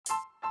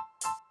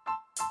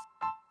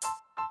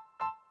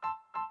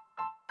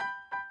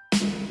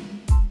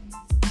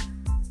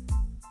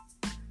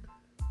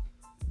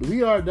The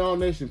We Are Dog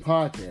Nation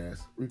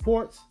podcast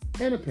reports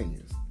and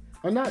opinions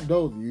are not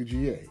those of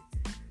UGA.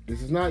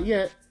 This is not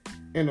yet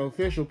an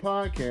official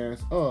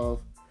podcast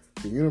of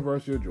the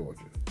University of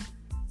Georgia.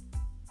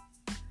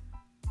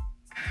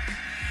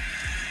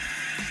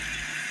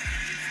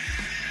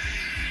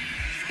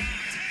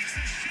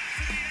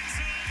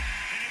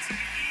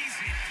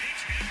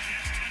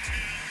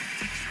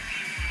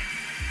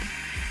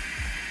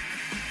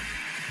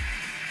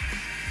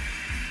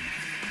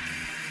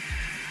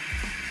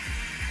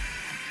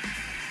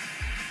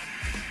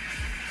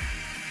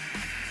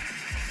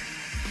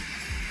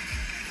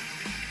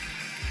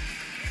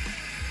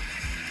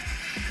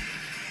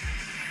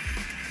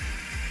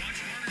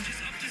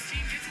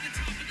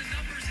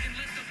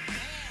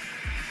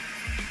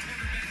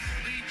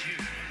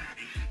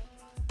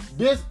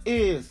 This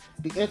is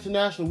the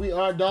International We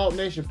Are Dog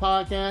Nation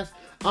podcast.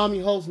 I'm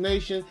your host,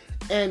 Nation,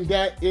 and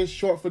that is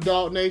short for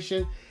Dog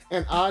Nation.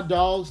 And our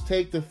dogs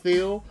take the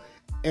field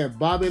at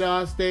Bobby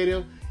Dodd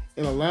Stadium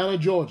in Atlanta,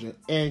 Georgia,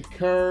 and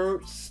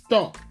curb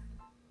stomp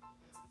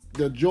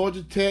the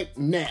Georgia Tech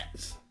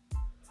Gnats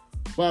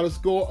by the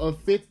score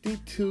of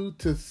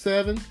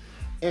 52-7.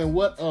 And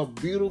what a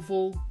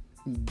beautiful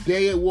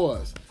day it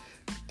was.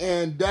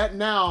 And that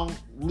now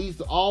leads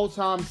the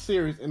all-time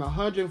series in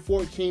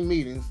 114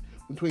 meetings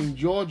between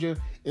Georgia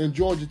and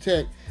Georgia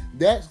Tech.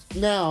 That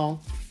now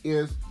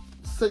is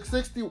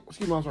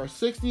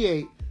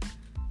 68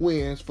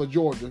 wins for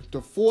Georgia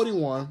to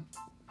 41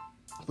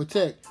 for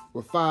Tech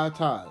with 5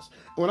 ties.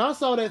 When I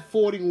saw that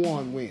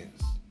 41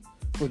 wins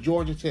for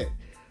Georgia Tech,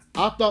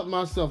 I thought to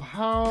myself,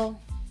 how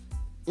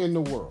in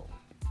the world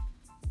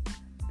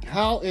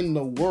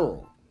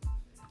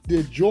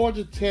did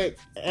Georgia Tech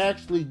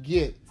actually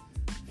get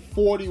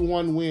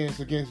 41 wins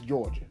against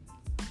Georgia?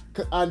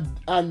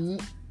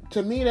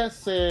 To me, that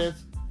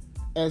says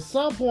at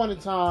some point in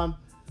time,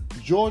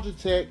 Georgia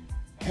Tech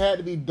had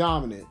to be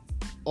dominant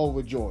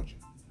over Georgia.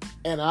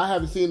 And I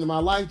haven't seen it in my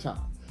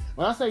lifetime.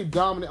 When I say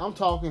dominant, I'm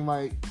talking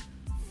like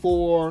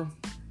 4,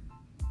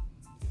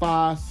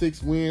 5,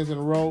 6 wins in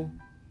a row.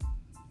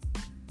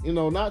 You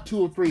know, not 2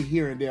 or 3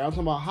 here and there. I'm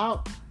talking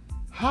about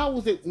how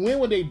was it, when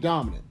were they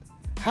dominant?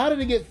 How did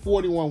they get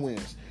 41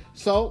 wins?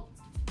 So,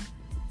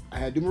 I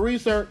had to do my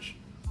research.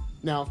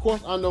 Now, of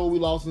course, I know we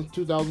lost in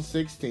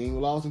 2016. We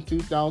lost in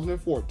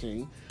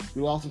 2014.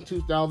 We lost in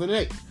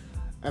 2008.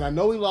 And I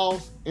know we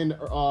lost in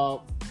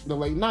the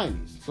late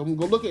 90s. So I'm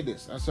going to look at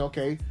this. I said,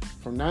 okay,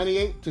 from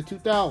 98 to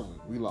 2000,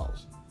 we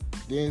lost.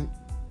 Then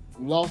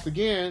we lost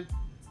again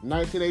in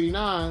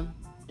 1989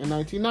 and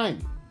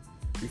 1990.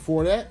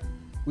 Before that,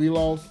 we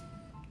lost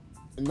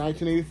in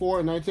 1984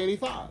 and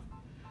 1985.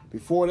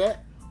 Before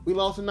that, we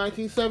lost in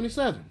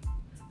 1977.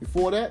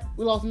 Before that,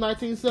 we lost in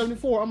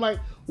 1974. I'm like,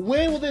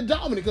 when was it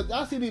dominant? Because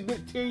I see these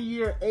big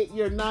 10-year,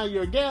 8-year,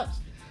 9-year gaps.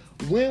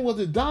 When was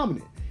it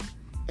dominant?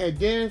 And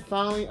then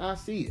finally I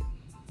see it.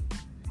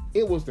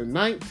 It was the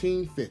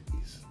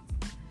 1950s.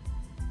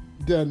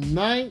 The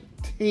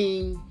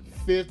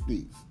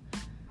 1950s.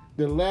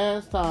 The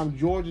last time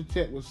Georgia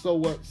Tech was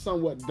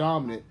somewhat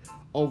dominant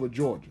over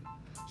Georgia.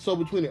 So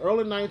between the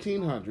early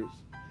 1900s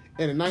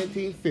and the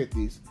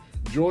 1950s,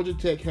 Georgia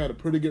Tech had a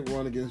pretty good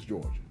run against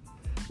Georgia.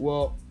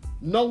 Well,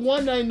 no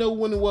wonder I know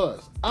when it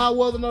was. I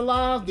wasn't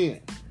alive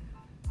then.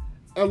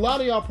 A lot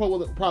of y'all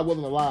probably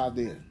wasn't alive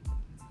then.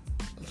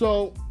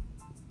 So,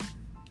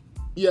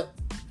 yep.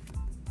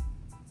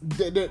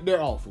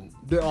 They're awful.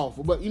 They're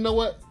awful. But you know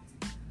what?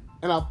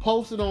 And I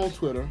posted on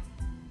Twitter.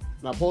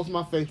 And I posted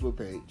my Facebook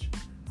page.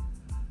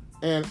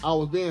 And I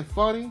was being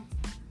funny.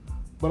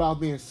 But I was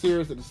being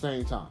serious at the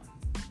same time.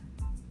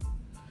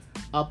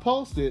 I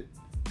posted,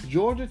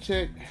 Georgia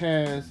Tech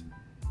has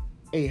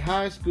a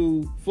high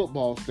school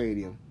football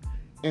stadium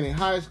and a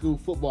high school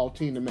football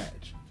team to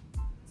match.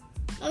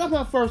 Now, that's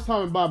my first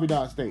time in Bobby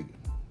Dodd Stadium.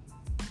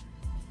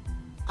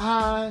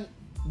 I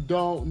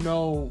don't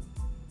know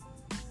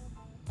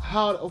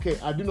how. Okay,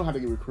 I do know how to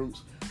get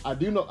recruits. I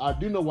do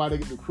know why they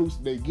get the recruits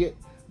they get.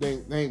 They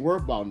ain't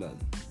worth about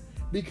nothing.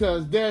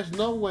 Because there's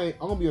no way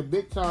I'm gonna be a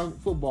big time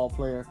football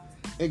player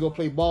and go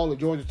play ball at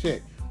Georgia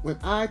Tech. When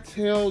I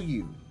tell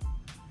you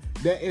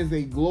that is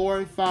a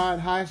glorified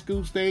high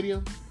school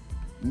stadium,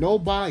 no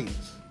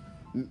bias.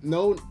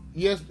 No,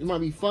 yes, it might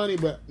be funny,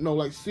 but no,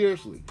 like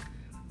seriously.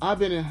 I've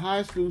been in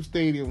high school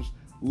stadiums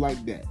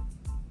like that.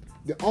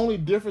 The only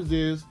difference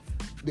is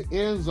the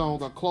end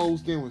zones are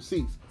closed in with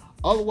seats.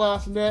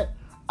 Otherwise than that,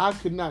 I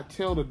could not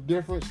tell the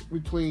difference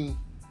between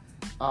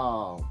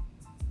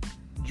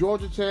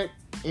Georgia Tech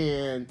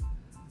and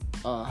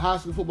high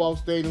school football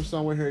stadium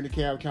somewhere here in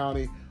DeKalb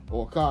County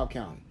or Cobb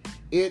County.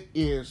 It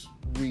is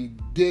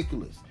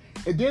ridiculous.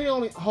 And then it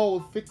only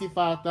holds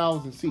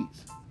 55,000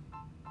 seats.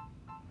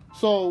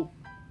 So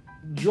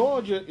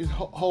Georgia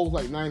holds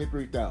like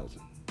 93,000.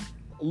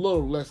 A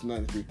little less than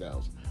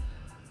 93,000.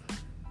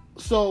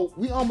 So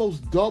we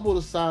almost double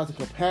the size and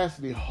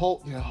capacity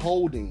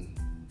holding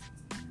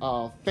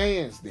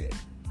fans there.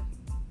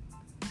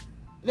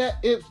 That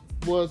it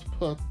was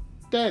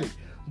pathetic.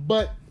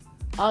 But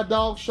our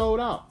dogs showed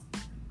out.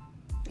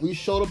 We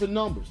showed up in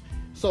numbers.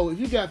 So if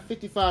you got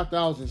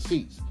 55,000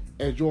 seats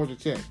at Georgia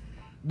Tech,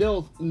 there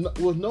was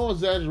with no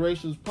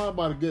exaggerations, probably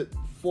about a good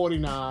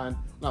 39,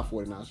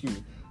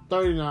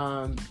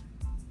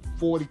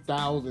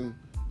 40,000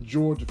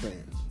 Georgia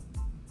fans.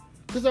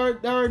 Because they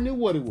already knew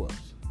what it was.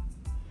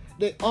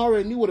 They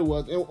already knew what it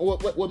was. And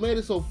what made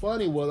it so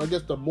funny was, I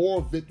guess the moral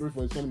victory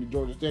for some of the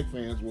Georgia Tech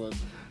fans was,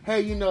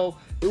 hey, you know,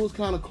 it was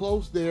kind of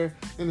close there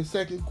in the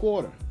second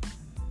quarter.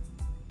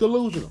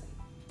 Delusional.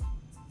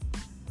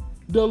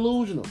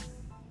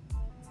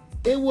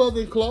 It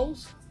wasn't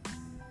close.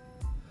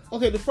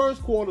 Okay, the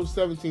first quarter was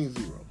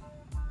 17-0.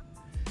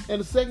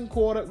 And the second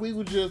quarter, we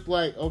were just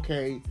like,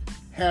 okay,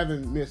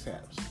 having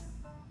mishaps.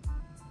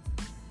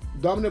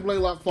 Dominic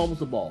Blaylock fumbles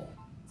the ball.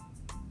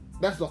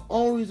 That's the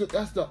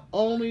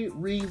only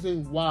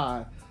reason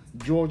why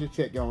Georgia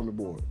Tech got on the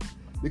board.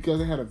 Because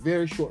they had a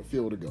very short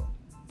field to go.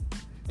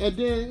 And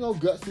then, you know,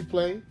 gutsy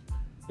play.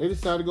 They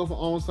decided to go for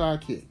onside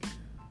kick.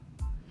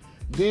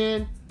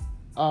 Then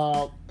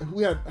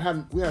we had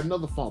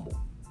another fumble.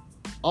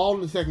 All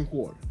in the second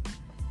quarter.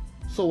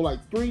 So like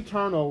 3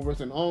 turnovers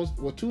and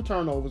 2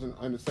 turnovers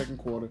in the second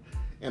quarter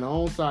and an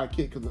onside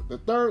kick, because the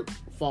third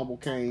fumble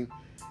came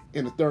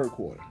in the third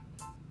quarter.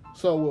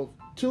 So with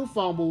 2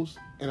 fumbles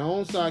and an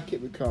onside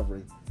kick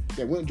recovery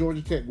that went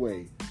Georgia Tech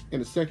way in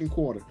the second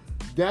quarter,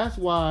 that's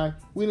why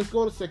we didn't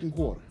score the second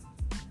quarter.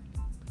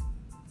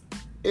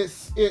 It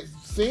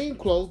seemed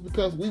close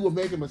because we were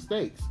making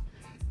mistakes.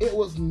 It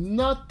was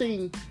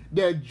nothing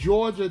that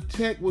Georgia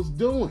Tech was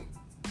doing.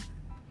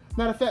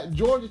 Matter of fact,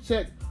 Georgia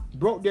Tech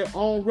broke their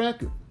own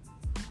record.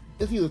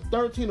 It's either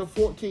 13 or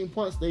 14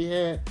 punts they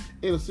had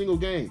in a single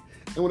game.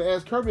 And when I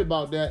asked Kirby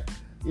about that,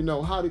 you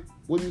know,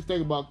 what do you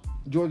think about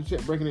Georgia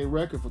Tech breaking their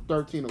record for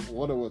 13 or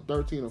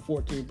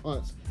 14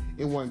 punts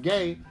in one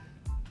game?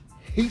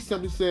 He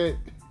simply said,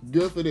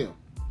 good for them.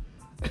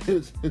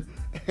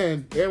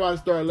 And everybody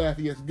started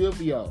laughing. Yes, good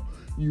for y'all.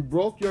 You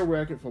broke your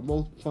record for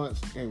most punts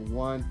in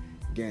one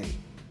game.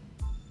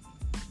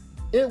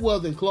 It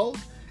wasn't close.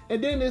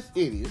 And then this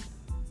idiot,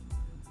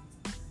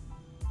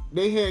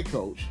 their head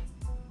coach,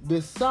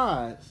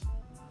 decides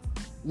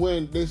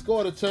when they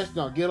scored a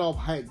touchdown, get all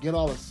hyped, get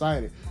all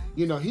excited.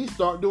 You know, he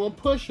started doing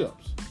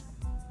push-ups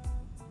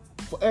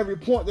for every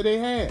point that they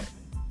had.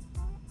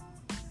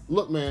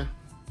 Look, man.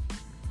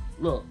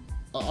 Look,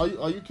 are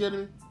you kidding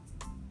me?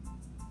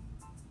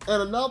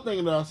 And another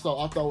thing that I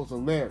saw, I thought was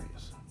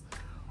hilarious.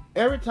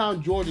 Every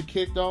time Georgia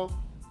kicked off,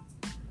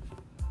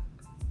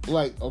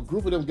 like a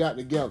group of them got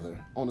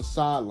together on the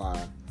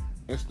sideline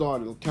and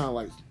started kind of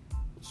like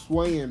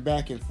swaying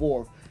back and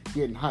forth,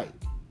 getting hyped.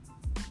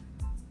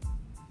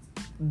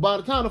 By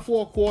the time the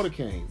fourth quarter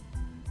came,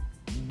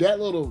 that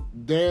little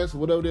dance,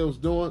 whatever they was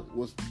doing,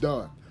 was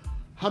done.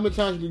 How many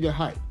times you can get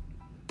hyped?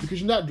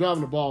 Because you're not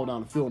driving the ball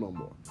down the field no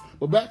more.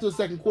 But back to the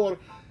second quarter,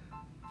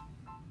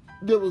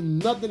 there was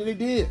nothing that they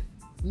did.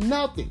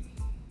 Nothing.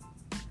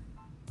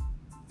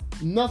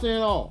 Nothing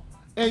at all.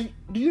 And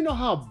do you know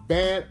how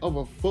bad of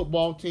a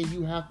football team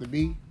you have to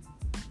be?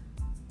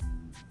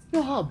 You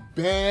know how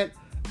bad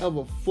of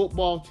a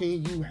football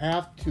team you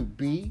have to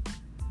be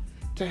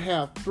to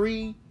have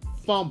 3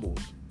 fumbles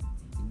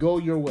go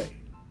your way,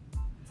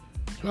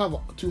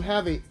 to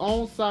have a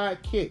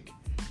onside kick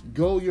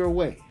go your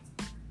way,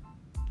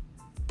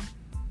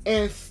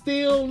 and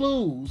still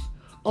lose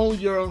on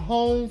your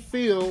home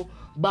field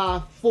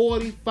by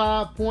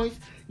 45 points.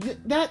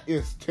 That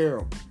is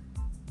terrible.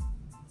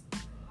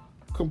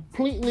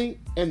 Completely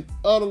and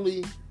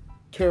utterly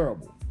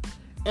terrible.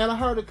 And I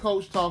heard the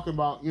coach talking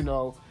about, you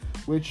know,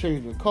 we're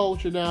changing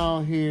culture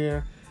down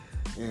here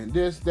and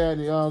this, that,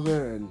 and the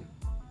other. And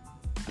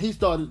he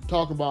started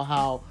talking about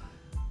how,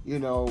 you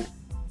know,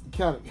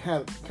 kind of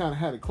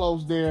had it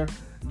close there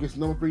against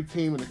number 3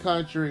 team in the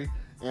country,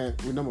 and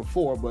we're number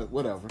 4, but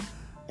whatever.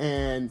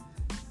 And,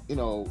 you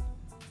know,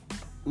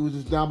 we was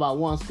just down by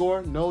 1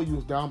 score. No, you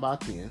was down by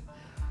 10.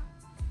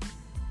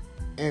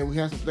 And we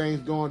had some things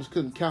going, just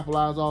couldn't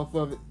capitalize off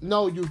of it.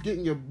 No, you was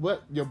getting your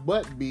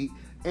butt beat,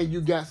 and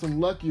you got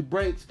some lucky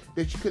breaks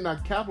that you could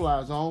not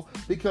capitalize on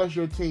because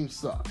your team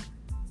sucked.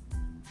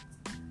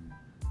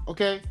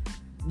 Okay?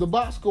 The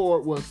box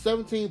score was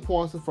 17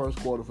 points in the first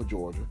quarter for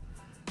Georgia.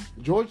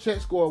 Georgia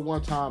Tech scored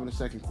 1 time in the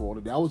second quarter.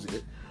 That was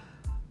it.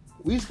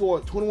 We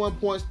scored 21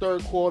 points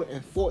third quarter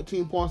and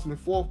 14 points in the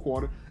fourth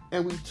quarter.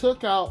 And we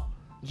took out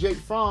Jake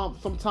Fromm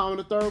sometime in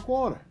the third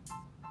quarter.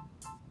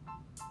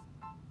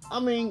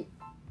 I mean,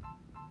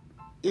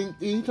 you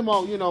talking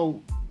about, you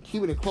know,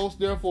 keeping it close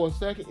there for a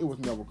second, it was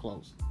never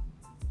close.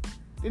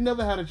 They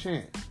never had a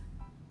chance.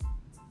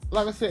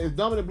 Like I said, if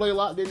Dominic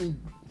Blaylock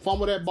didn't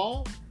fumble that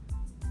ball,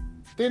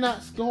 they're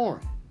not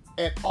scoring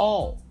at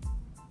all.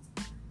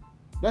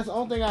 That's the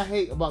only thing I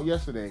hate about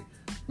yesterday.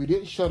 We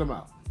didn't shut them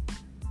out.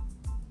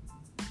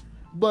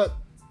 But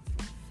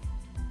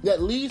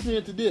that leads me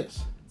into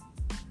this.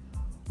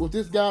 With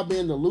this guy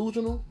being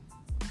delusional,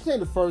 this ain't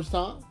the first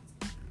time.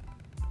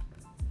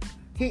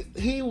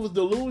 He was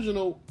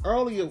delusional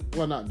earlier,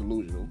 well, not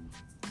delusional,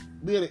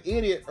 being an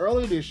idiot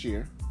earlier this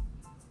year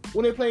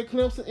when they played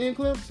Clemson in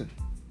Clemson.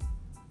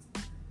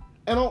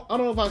 I don't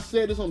know if I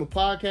said this on the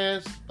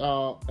podcast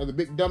as a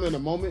big dummy in the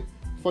moment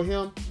for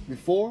him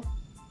before,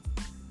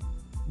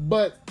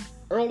 but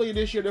earlier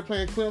this year they're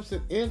playing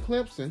Clemson in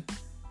Clemson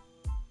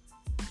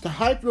to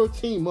hype your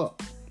team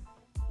up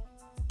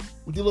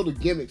with your little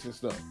gimmicks and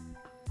stuff.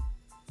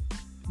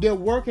 They're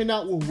working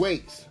out with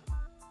weights.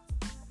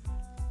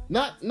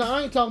 I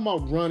ain't talking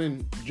about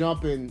running,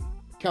 jumping,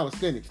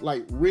 calisthenics,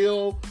 like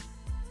real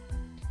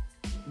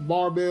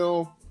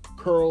barbell,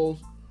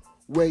 curls,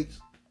 weights,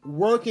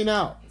 working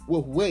out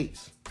with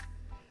weights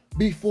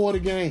before the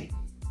game.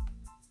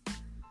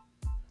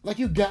 Like,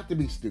 you got to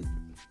be stupid.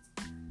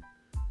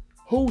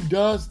 Who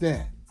does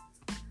that?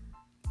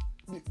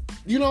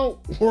 You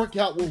don't work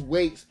out with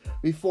weights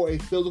before a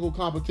physical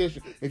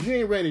competition. If you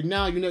ain't ready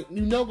now, you're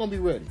not gonna be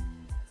ready.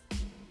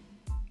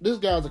 This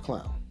guy's a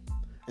clown,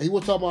 and he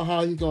was talking about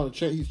how he's gonna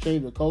change. He's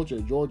changing the culture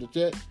at Georgia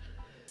Tech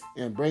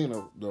and bringing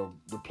the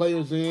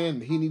players in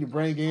that he need to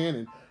bring in,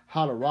 and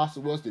how the roster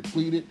was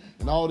depleted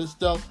and all this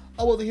stuff.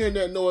 I wasn't hearing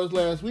that noise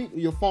last week.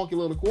 Your funky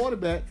little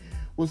quarterback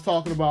was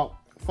talking about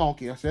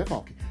funky. I said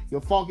funky.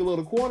 Your funky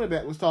little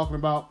quarterback was talking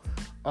about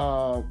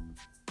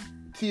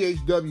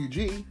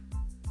THWG.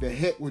 The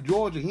heck with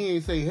Georgia. He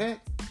ain't say heck.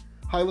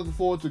 How he looking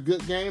forward to a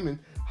good game and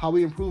how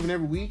we improving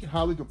every week,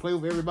 how we can play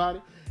with everybody.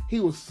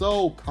 He was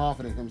so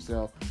confident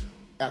himself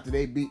after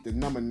they beat the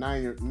number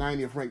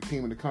 90th ranked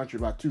team in the country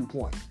by 2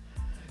 points.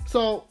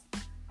 So,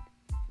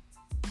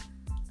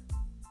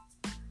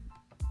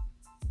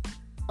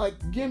 like,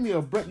 give me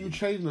a break. You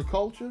changing the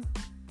culture?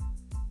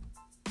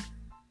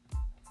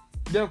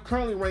 They're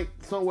currently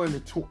ranked somewhere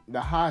in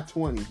the high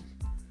 20s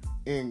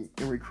in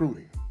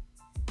recruiting.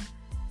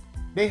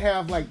 They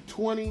have like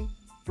 20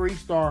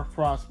 3-star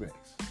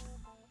prospects,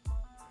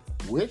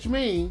 which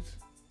means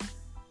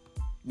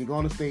you're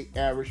going to stay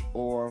average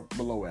or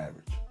below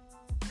average.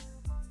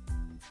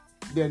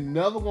 They're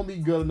never going to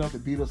be good enough to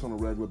beat us on a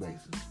regular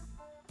basis.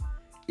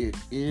 It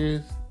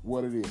is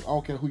what it is. I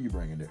don't care who you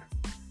bring in there.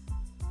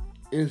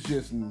 It's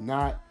just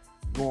not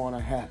going to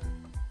happen.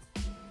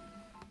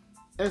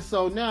 And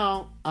so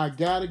now I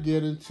got to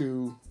get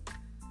into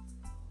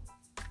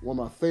one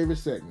of my favorite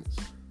segments.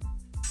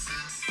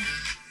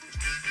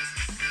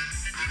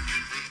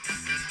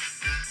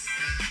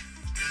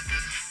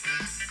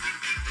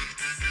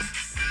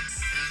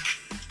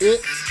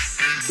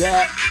 It's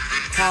that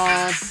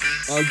time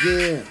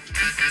again.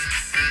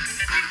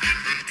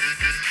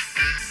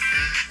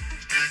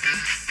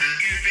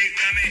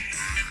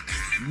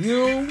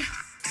 You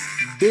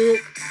big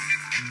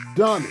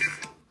dummy.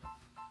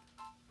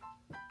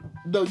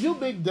 The you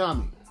big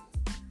dummy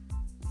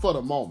for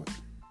the moment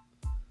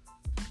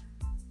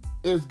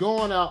is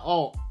going out.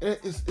 Oh,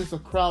 it's a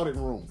crowded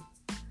room.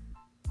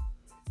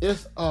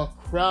 It's a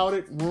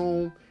crowded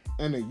room,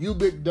 and a you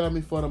big dummy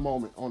for the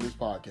moment on this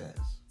podcast.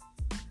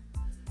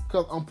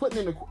 Because I'm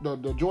putting in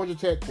the Georgia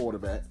Tech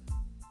quarterback.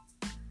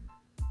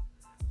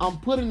 I'm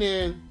putting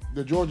in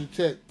the Georgia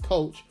Tech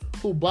coach,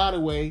 who, by the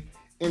way,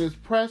 in his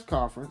press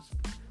conference,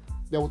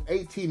 that was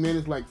 18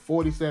 minutes, like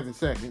 47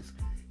 seconds,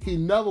 he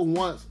never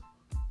once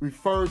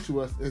referred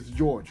to us as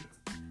Georgia.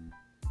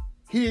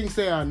 He didn't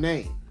say our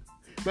name.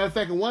 Matter of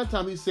fact, at one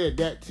time he said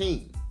that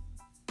team.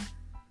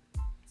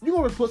 You're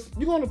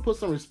gonna put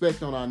some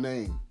respect on our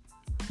name,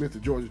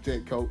 Mr. Georgia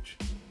Tech coach.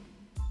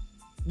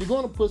 You're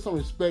gonna put some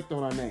respect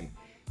on our name.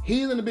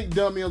 He's in the big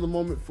dummy of the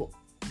moment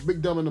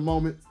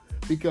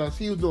because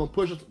he was doing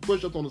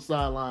push-ups on the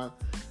sideline.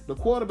 The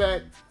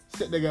quarterback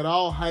said they got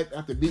all hyped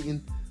after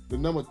beating the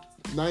number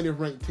 90th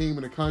ranked team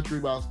in the country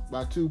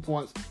by 2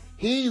 points.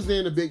 He's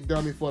in the big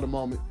dummy for the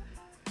moment.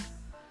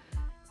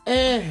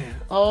 And,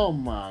 oh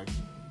my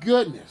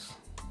goodness.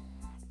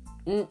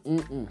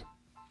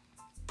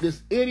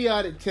 This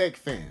idiotic Tech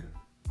fan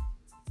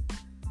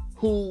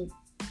who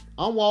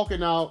I'm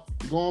walking out,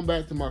 going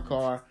back to my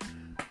car,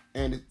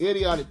 and this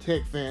idiotic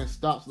Tech fan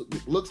stops,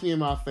 looks me in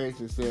my face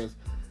and says,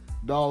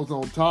 "Dogs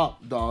on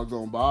top, dogs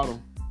on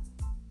bottom."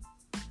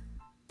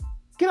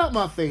 Get out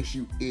my face,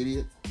 you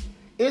idiot.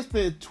 It's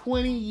been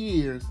 20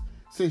 years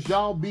since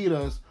y'all beat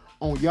us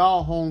on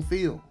y'all home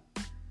field.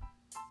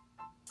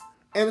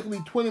 And it's going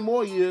to be 20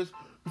 more years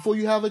before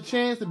you have a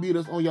chance to beat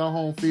us on y'all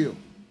home field.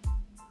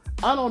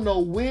 I don't know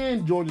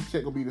when Georgia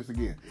Tech will beat us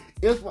again.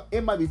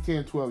 It might be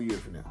 10, 12 years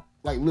from now.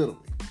 Like, literally.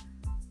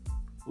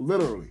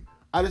 Literally.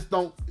 I just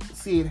don't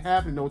see it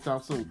happening no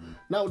time soon.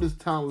 Not with this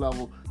talent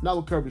level. Not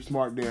with Kirby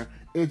Smart there.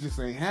 It just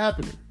ain't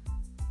happening.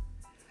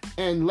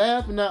 And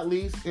last but not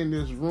least, in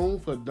this room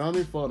for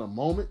dummy for the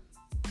moment,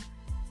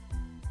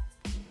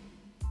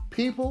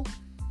 people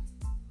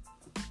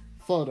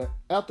for the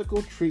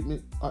ethical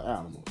treatment of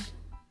animals.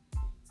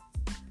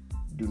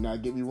 Do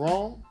not get me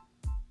wrong.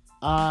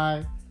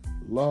 I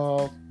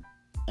love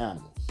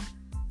animals.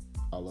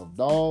 I love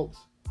dogs.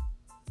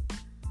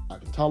 I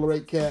can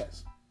tolerate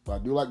cats, but I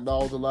do like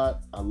dogs a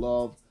lot.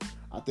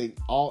 I think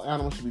all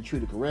animals should be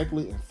treated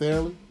correctly and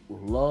fairly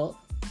with love.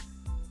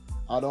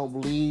 I don't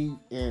believe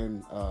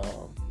in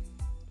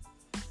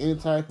any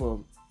type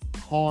of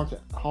harm to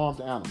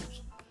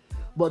animals.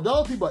 But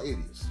those people are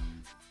idiots.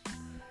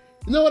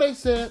 You know what they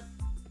said?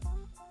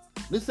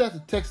 This is at the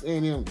Texas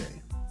A&M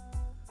game.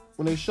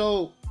 When they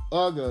showed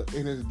Uga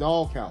in his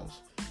doghouse,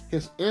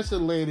 his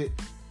insulated,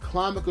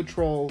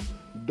 climate-controlled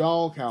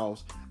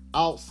doghouse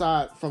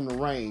outside from the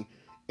rain,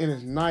 in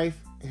his nice,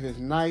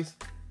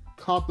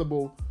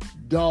 comfortable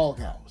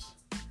doghouse.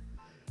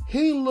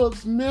 He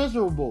looks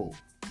miserable.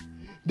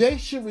 They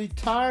should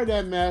retire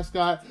that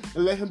mascot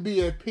and let him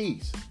be at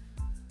peace.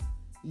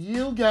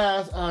 You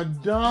guys are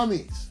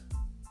dummies.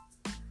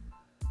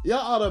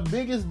 Y'all are the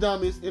biggest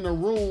dummies in the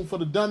room for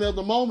the dummy of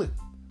the moment.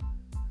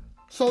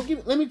 So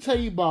let me tell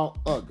you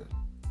about Uga,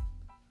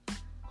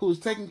 who's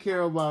taking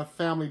care of our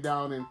family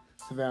down in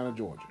Savannah,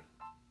 Georgia.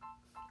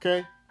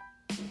 Okay?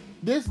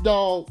 This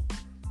dog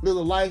lives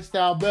a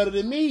lifestyle better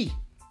than me.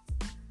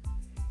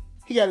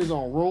 He got his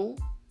own room,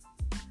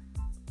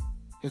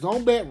 his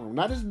own bedroom,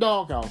 not his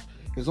doghouse,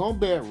 his own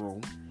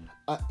bedroom,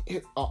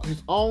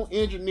 his own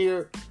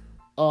engineered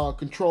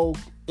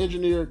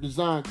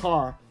designed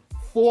car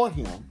for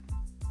him.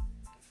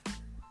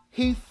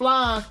 He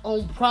flies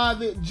on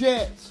private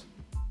jets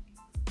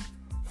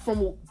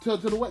to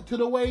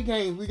the away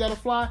games. We gotta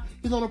fly.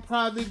 He's on a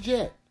private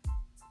jet.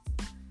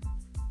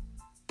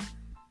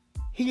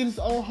 He gets his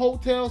own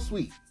hotel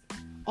suite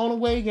on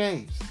away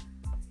games.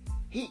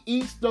 He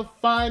eats the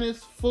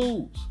finest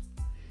foods.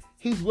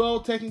 He's well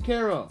taken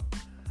care of.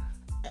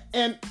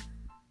 And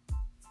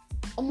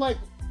I'm like,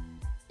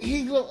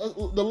 he's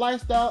the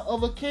lifestyle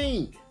of a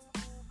king.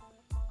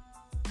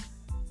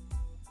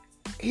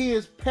 He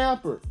is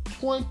pampered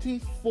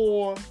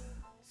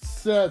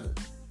 24/7.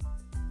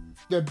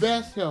 The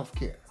best health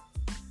care.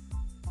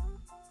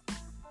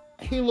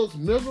 He looks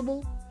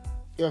miserable.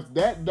 If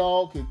that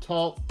dog could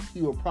talk,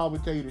 he would probably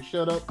tell you to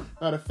shut up.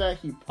 Matter of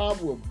fact, he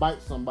probably would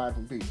bite somebody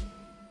from people.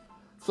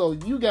 So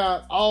you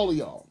got all of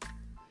y'all.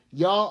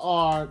 Y'all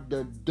are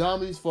the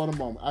dummies for the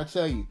moment. I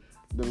tell you,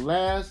 the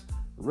last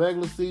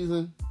regular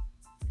season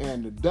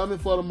and the dummy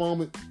for the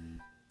moment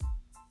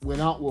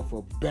went out with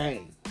a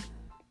bang.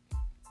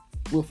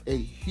 With a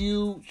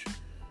huge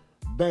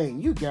bang.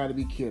 You gotta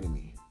be kidding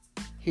me.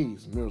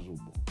 He's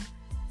miserable.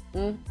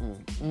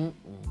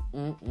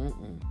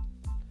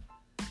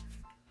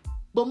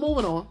 But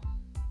moving on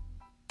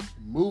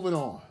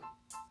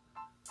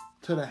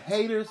to the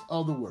haters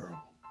of the world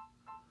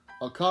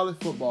of college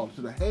football,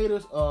 to the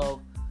haters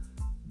of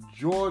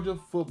Georgia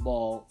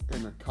football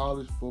and the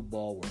college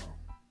football world.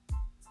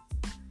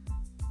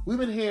 We've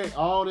been hearing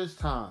all this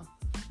time,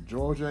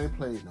 Georgia ain't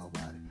played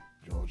nobody.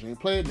 Georgia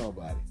ain't played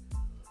nobody.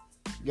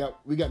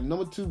 We got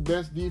number 2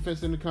 best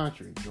defense in the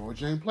country.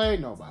 Georgia ain't played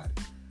nobody.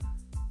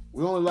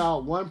 We only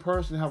allowed one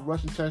person to have a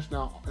rushing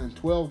touchdown in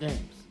 12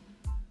 games.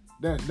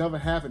 That has never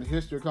happened in the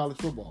history of college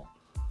football.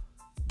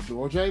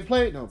 Georgia ain't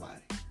played nobody.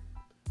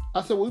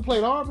 I said, well, we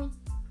played Auburn.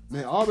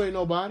 Man, Auburn ain't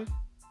nobody.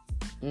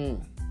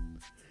 And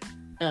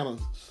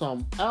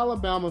some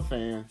Alabama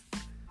fan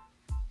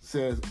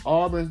says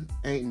Auburn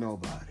ain't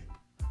nobody.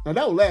 Now,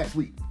 that was last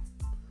week.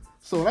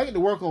 So when I get to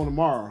work on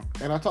tomorrow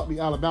and I talk to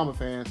the Alabama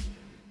fans,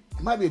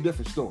 it might be a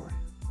different story.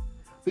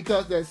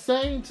 Because that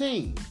same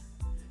team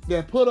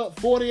that put up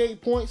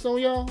 48 points on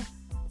y'all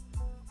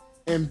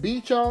and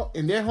beat y'all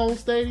in their home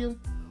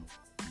stadium,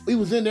 we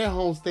was in their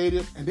home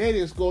stadium and they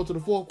didn't score to the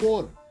fourth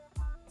quarter.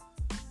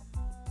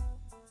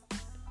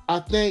 I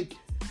think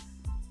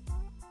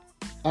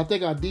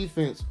our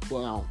defense,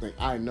 well,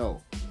 I know.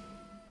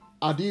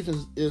 Our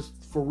defense is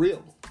for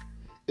real.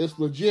 It's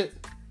legit.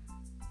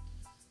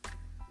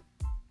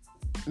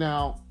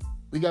 Now,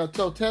 we got a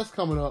tough test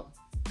coming up,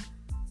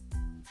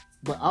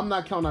 but I'm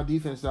not counting our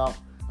defense out.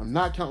 I'm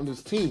not counting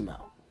this team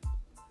out.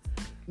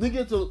 Let me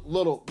get to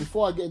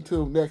before I get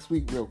into next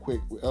week real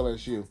quick with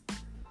LSU,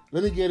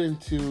 let me get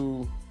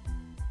into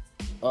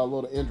a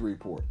little injury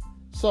report.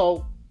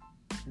 So,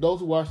 those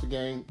who watched the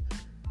game,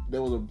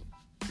 there was a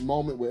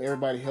moment where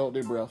everybody held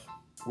their breath,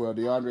 where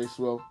DeAndre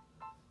Swift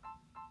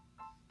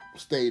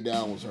stayed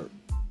down, was hurt.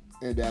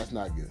 And that's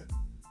not good.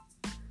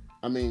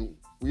 I mean,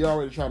 we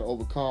already tried to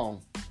overcome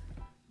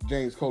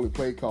James Coley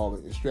play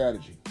calling and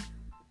strategy.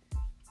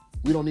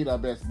 We don't need our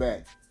best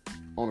back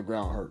on the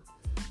ground hurt.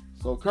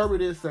 So Kirby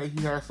did say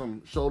he has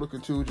some shoulder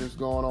contusions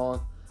going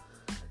on,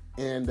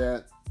 and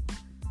that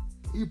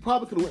he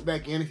probably could have went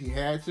back in if he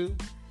had to,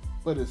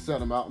 but it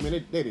set him out. I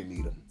mean, they didn't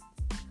need him.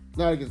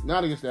 Not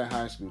against that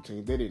high school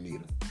team. They didn't need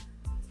him.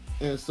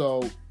 And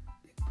so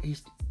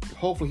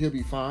hopefully he'll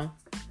be fine.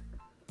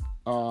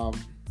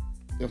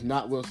 If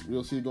not,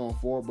 we'll see going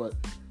forward. But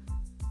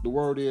the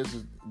word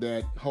is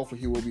that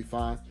hopefully he will be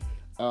fine.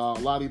 A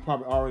lot of you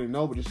probably already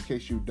know, but just in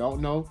case you don't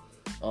know,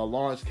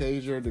 Lawrence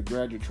Cager, the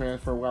graduate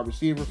transfer wide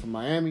receiver from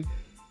Miami,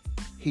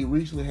 he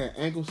recently had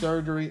ankle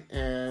surgery,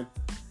 and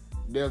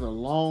there's a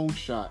long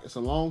shot. It's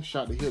a long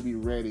shot that he'll be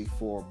ready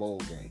for bowl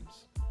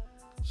games.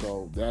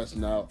 So that's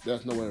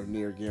nowhere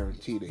near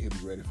guaranteed that he'll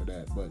be ready for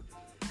that. But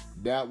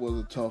that was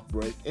a tough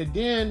break. And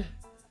then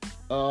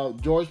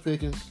George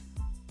Pickens,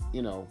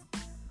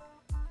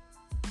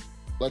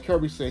 like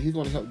Kirby said, he's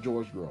going to help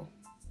George grow.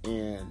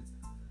 And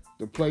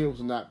the players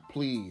were not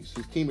pleased.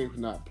 His teammates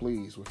were not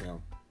pleased with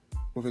him,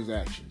 with his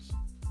actions.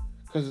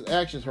 Because his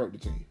actions hurt the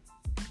team.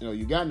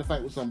 You got in a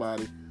fight with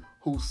somebody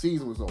whose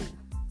season was over,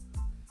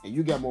 and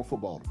you got more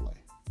football to play,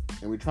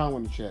 and we're trying to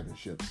win the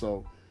championship.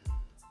 So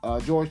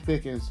George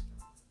Pickens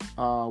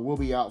will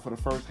be out for the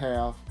first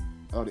half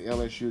of the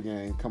LSU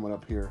game coming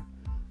up here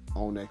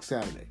on next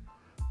Saturday.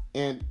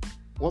 And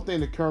one thing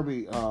that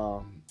Kirby,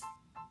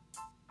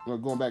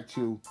 going back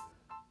to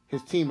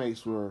his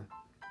teammates were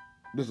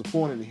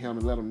disappointed in him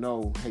and let him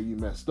know, hey, you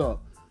messed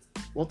up.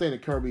 One thing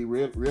that Kirby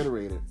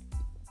reiterated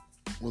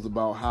was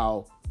about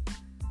how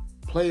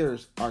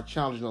players are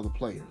challenging other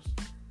players,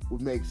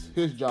 which makes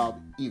his job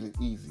even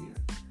easier.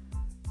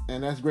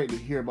 And that's great to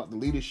hear about the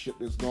leadership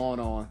that's going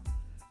on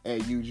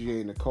at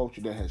UGA and the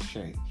culture that has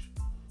changed.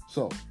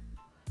 So,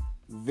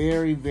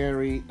 very,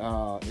 very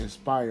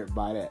inspired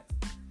by that.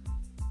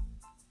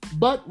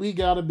 But we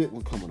got a big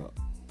one coming up.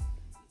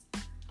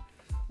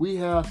 We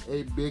have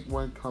a big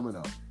one coming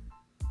up.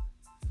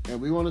 And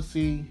we want to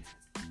see,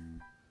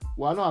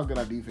 well, I know how good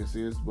our defense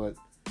is, but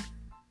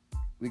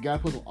we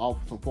got to put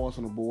some points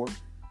on the board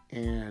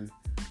and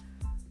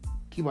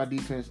keep our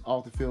defense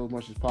off the field as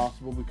much as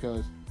possible,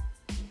 because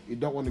you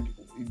don't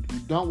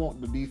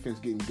want the defense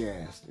getting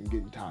gassed and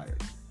getting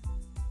tired.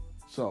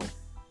 So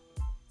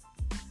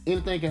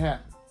anything can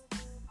happen.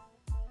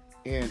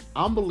 And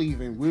I'm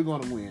believing we're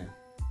going to win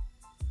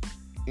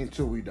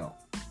until we don't.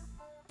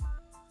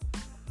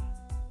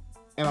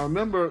 And I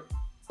remember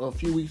a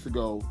few weeks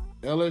ago,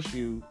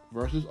 LSU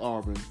versus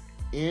Auburn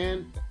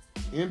in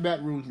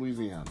Baton Rouge,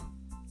 Louisiana.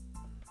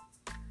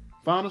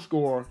 Final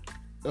score,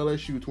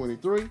 LSU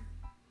 23,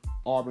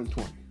 Auburn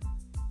 20.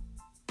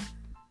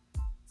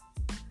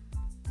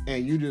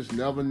 And you just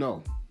never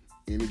know.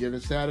 Any given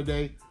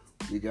Saturday,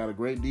 we got a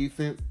great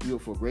defense, we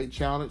look for a great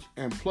challenge,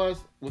 and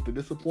plus, with the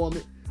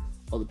disappointment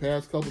of the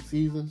past couple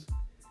seasons,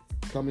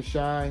 coming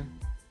shy,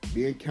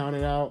 being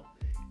counted out,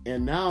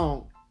 and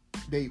now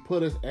they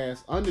put us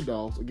as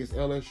underdogs against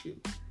LSU.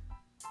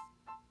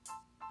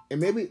 And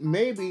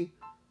maybe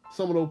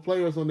some of those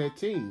players on that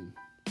team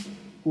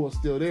who are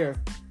still there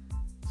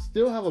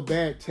still have a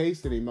bad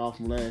taste in their mouth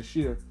from last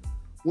year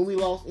when we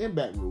lost in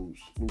Baton Rouge,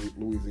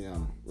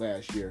 Louisiana,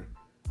 last year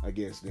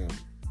against them.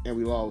 And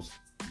we lost,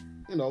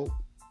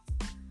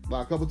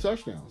 by a couple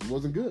touchdowns. It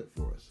wasn't good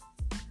for us.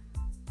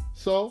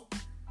 So,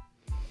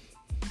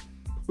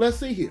 let's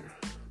see here.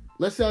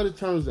 Let's see how it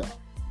turns out.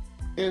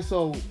 And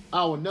so,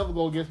 I will never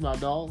go against my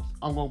dogs.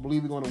 I'm going to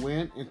believe we're going to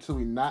win until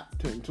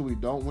we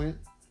don't win.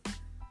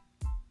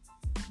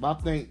 But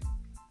I think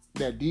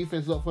that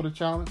defense is up for the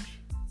challenge.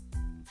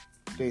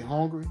 They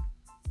hungry.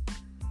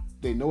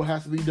 They know it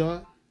has to be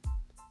done.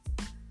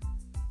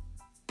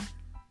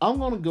 I'm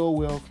going to go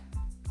with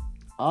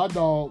our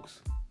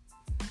dogs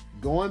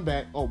going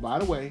back. Oh, by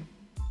the way,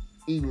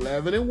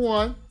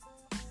 11-1.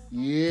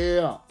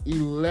 Yeah,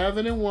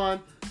 11-1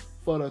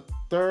 for the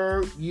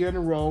third year in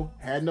a row.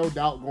 Had no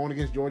doubt going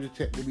against Georgia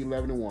Tech to be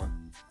 11-1.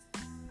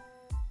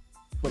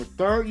 For the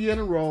third year in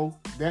a row,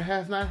 that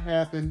has not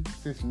happened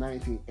since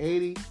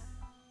 1980,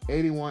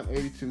 81,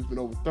 82. It's been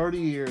over 30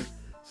 years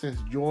since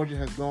Georgia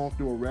has gone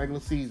through a regular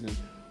season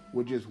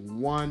with just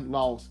one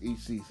loss each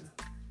season.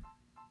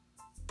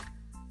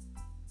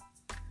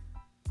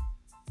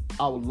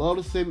 I would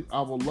love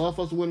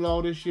for us to win it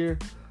all this year.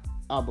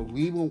 I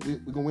believe we're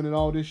going to win it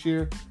all this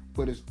year,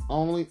 but it's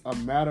only a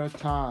matter of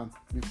time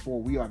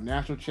before we are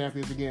national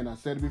champions again. I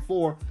said it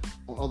before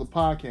on other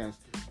podcasts.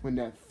 When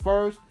that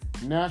first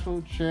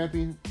national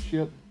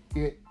championship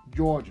hit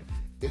Georgia,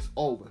 it's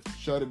over.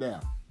 Shut it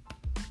down.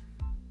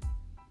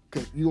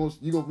 Because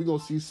we're going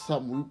to see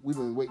something we've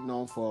been waiting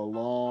on for a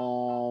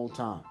long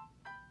time.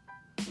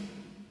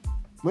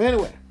 But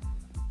anyway,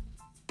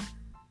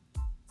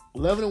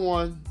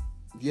 11-1,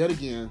 yet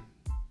again,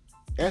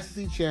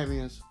 SEC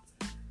champions,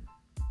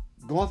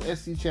 going to the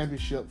SEC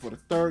championship for the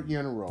third year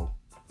in a row.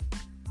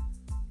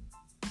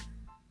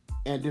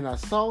 And then I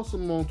saw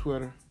some on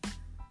Twitter,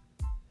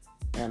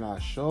 and I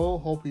sure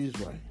hope he's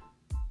right.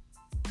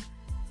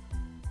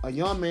 A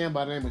young man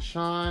by the name of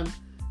Sean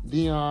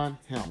Dion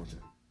Hamilton,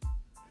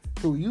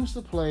 who used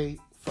to play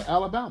for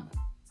Alabama.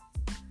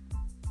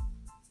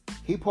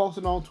 He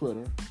posted on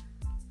Twitter,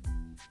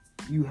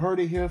 you heard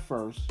it here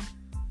first,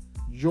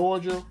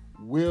 Georgia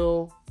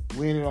will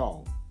win it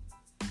all.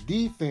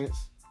 Defense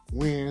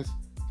wins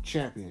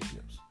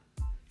championships.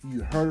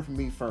 You heard it from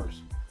me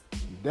first.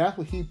 That's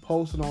what he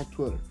posted on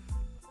Twitter.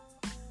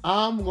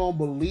 I'm going to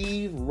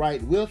believe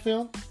right with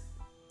him,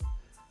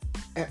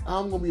 and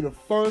I'm going to be the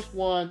first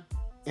one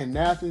in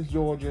Athens,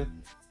 Georgia,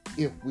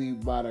 if we,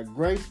 by the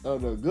grace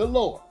of the good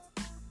Lord,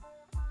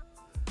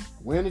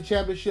 win the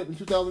championship in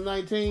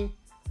 2019,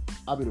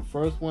 I'll be the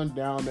first one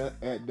down there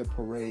at the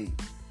parade,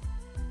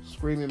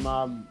 screaming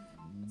my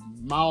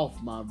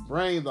mouth, my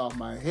brains off,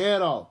 my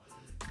head off.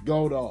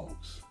 Go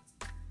Dogs.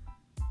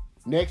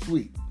 Next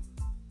week,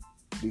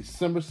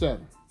 December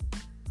 7th,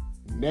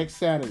 next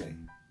Saturday,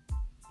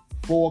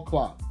 4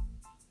 o'clock,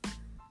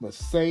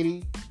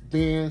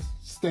 Mercedes-Benz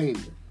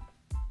Stadium.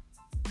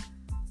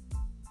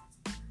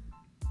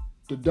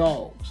 The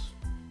Dogs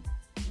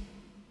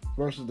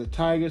versus the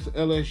Tigers of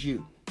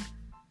LSU.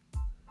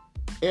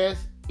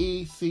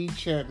 SEC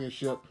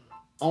Championship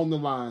on the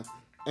line,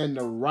 and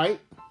the right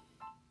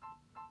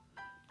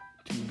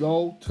to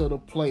go to the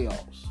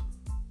playoffs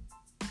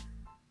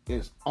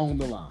is on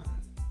the line.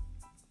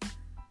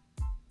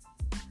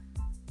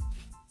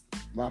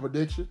 My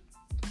prediction,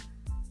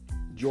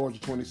 Georgia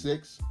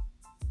 26,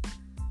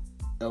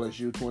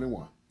 LSU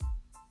 21.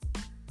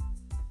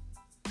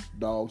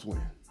 Dogs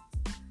win.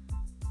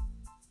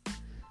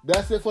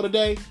 That's it for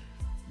today.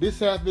 This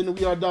has been the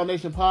We Are Dog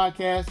Nation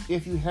podcast.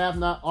 If you have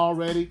not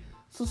already,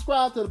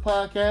 subscribe to the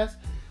podcast.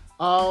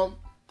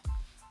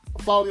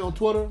 Follow me on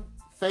Twitter,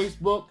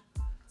 Facebook,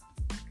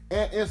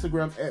 and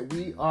Instagram at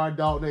We Are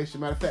Dog Nation.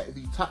 Matter of fact, if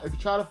you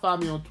try to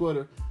find me on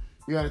Twitter,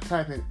 you got to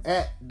type in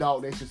at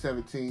Dog Nation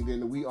 17. Then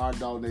the We Are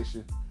Dog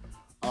Nation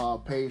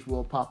page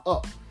will pop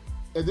up.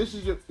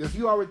 If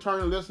you are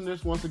returning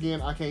listeners, once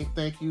again, I can't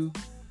thank you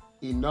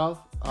enough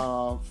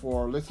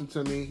for listening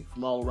to me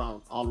from all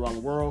around the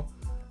world.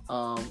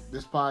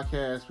 This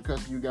podcast,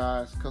 because of you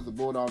guys, because of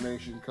Bulldog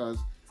Nation, because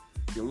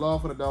your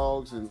love for the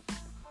dogs and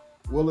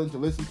willing to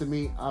listen to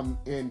me. I'm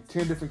in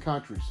 10 different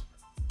countries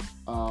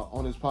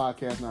on this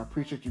podcast, and I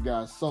appreciate you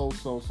guys so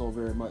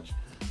very much.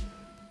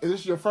 If this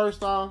is your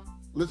first time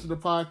listening to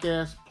the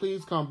podcast,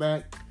 please come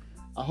back.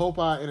 I hope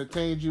I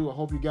entertained you. I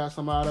hope you got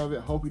some out of it.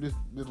 I hope you just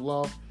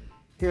love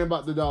hearing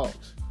about the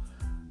dogs.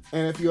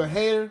 And if you're a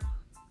hater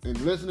and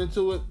listening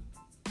to it,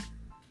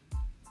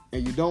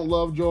 and you don't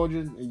love Georgia,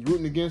 and you're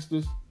rooting against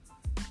us,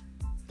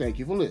 thank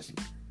you for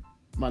listening.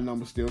 My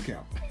numbers still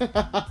count.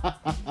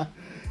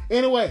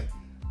 Anyway,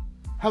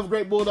 have a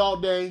great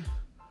Bulldog day,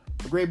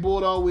 a great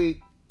Bulldog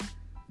week.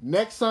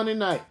 Next Sunday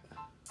night,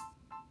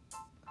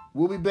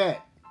 we'll be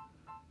back.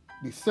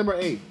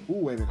 December 8th. Ooh,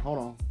 wait a minute,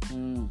 hold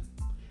on.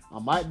 I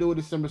might do it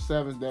December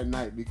 7th that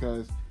night,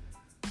 because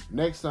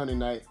next Sunday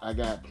night I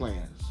got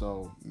plans.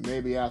 So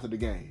maybe after the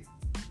game.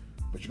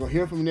 But you're going to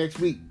hear from me next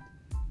week.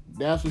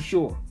 That's for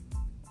sure.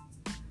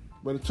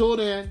 But until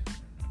then,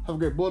 have a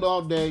great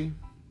Bulldog day,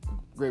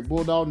 a great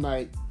Bulldog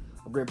night,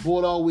 a great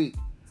Bulldog week.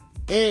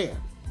 And,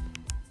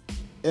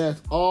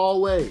 as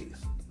always,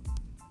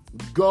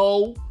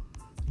 go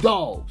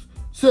Dogs.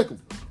 Sick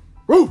 'em.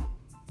 Woo!